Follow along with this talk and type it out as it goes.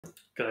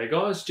G'day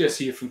guys, Jess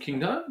here from King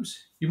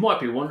Domes. You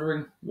might be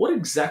wondering, what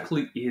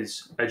exactly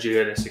is a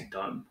geodesic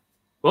dome?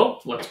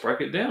 Well, let's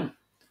break it down.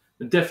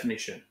 The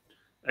definition.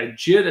 A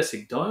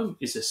geodesic dome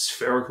is a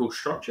spherical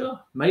structure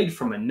made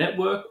from a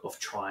network of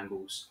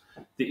triangles.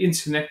 The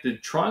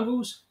interconnected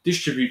triangles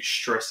distribute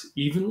stress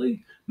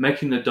evenly,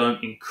 making the dome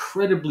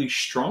incredibly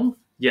strong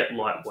yet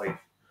lightweight.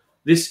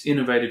 This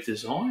innovative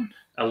design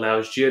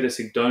allows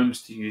geodesic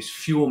domes to use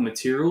fewer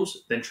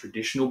materials than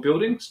traditional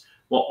buildings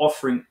while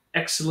offering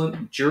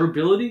excellent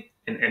durability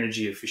and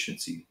energy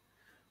efficiency.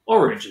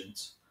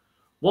 Origins.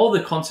 While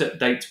the concept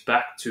dates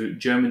back to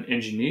German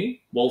engineer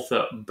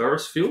Walther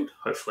Beresfeld,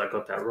 hopefully I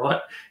got that right,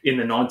 in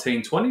the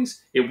 1920s,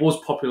 it was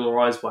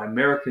popularized by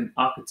American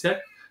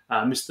architect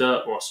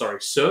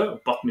Sir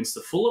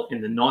Buckminster Fuller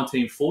in the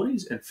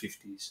 1940s and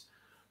 50s.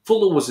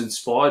 Fuller was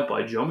inspired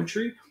by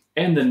geometry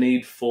and the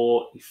need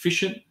for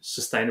efficient,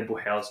 sustainable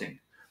housing.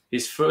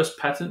 His first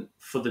patent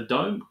for the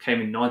dome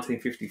came in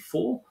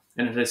 1954,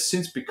 and it has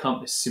since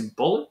become a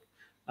symbolic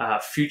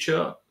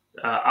future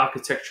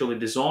architecturally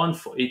designed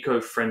for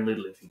eco-friendly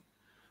living.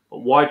 But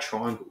why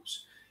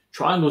triangles?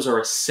 Triangles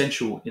are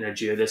essential in a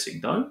geodesic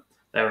dome.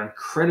 They are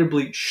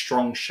incredibly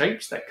strong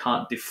shapes that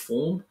can't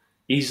deform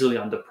easily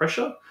under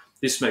pressure.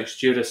 This makes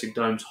geodesic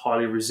domes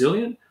highly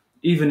resilient,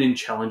 even in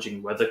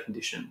challenging weather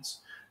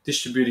conditions,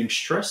 distributing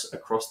stress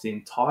across the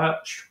entire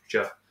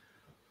structure.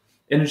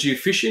 Energy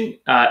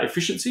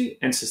efficiency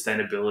and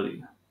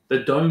sustainability. The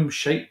dome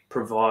shape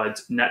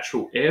provides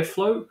natural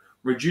airflow,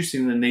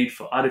 reducing the need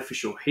for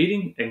artificial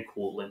heating and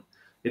cooling.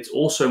 It's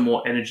also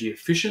more energy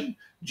efficient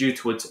due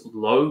to its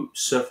low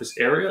surface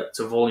area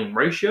to volume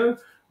ratio,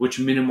 which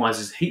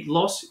minimizes heat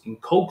loss in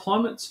cold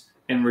climates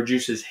and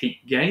reduces heat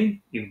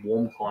gain in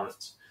warm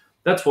climates.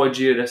 That's why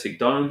geodesic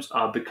domes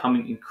are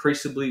becoming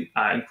increasingly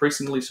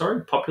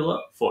popular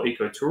for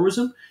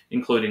ecotourism,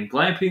 including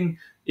glamping,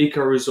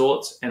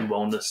 eco-resorts, and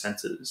wellness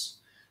centers.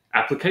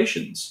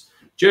 Applications.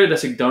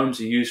 Geodesic domes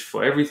are used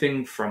for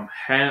everything from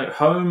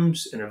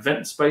homes and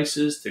event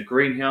spaces to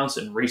greenhouse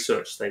and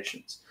research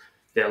stations.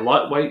 Their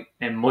lightweight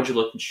and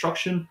modular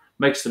construction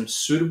makes them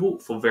suitable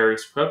for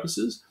various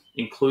purposes,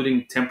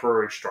 including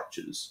temporary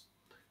structures.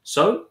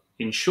 So,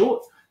 in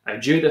short, a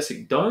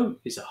geodesic dome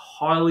is a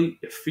highly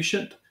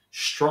efficient,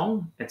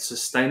 strong, and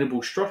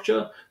sustainable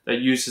structure that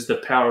uses the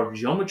power of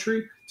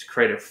geometry to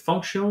create a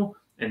functional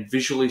and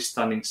visually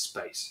stunning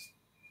space.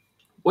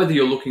 Whether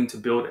you're looking to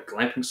build a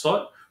glamping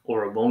site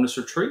or a wellness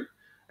retreat,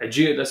 a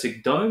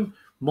geodesic dome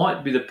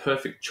might be the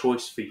perfect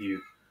choice for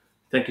you.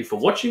 Thank you for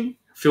watching.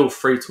 Feel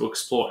free to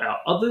explore our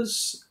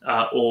others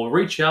or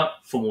reach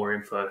out for more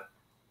info.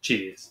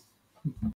 Cheers.